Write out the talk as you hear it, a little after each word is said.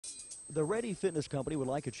The Ready Fitness Company would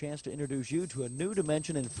like a chance to introduce you to a new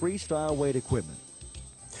dimension in freestyle weight equipment.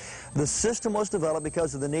 The system was developed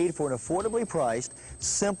because of the need for an affordably priced,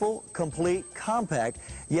 simple, complete, compact,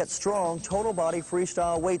 yet strong total body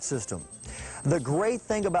freestyle weight system. The great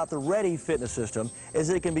thing about the Ready Fitness System is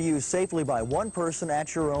that it can be used safely by one person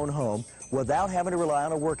at your own home without having to rely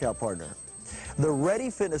on a workout partner. The Ready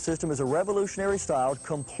Fitness System is a revolutionary styled,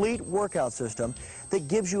 complete workout system that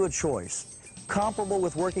gives you a choice, comparable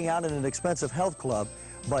with working out in an expensive health club,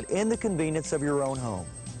 but in the convenience of your own home.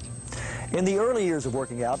 In the early years of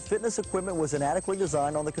working out, fitness equipment was inadequately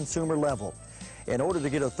designed on the consumer level. In order to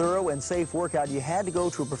get a thorough and safe workout, you had to go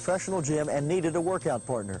to a professional gym and needed a workout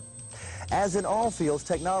partner. As in all fields,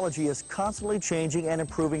 technology is constantly changing and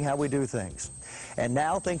improving how we do things. And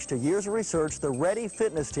now, thanks to years of research, the Ready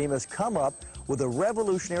Fitness team has come up with a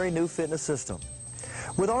revolutionary new fitness system.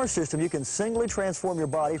 With our system, you can singly transform your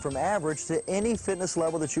body from average to any fitness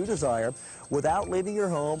level that you desire without leaving your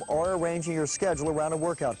home or arranging your schedule around a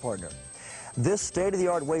workout partner. This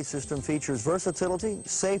state-of-the-art weight system features versatility,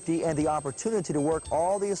 safety, and the opportunity to work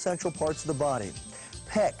all the essential parts of the body.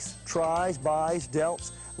 Pecs, tris, bis,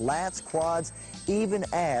 delts, lats, quads, even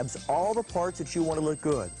abs, all the parts that you want to look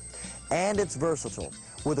good. And it's versatile.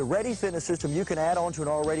 With a Ready Fitness System, you can add on to an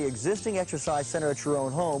already existing exercise center at your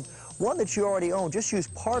own home, one that you already own. Just use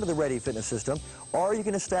part of the Ready Fitness System, or you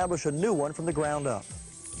can establish a new one from the ground up.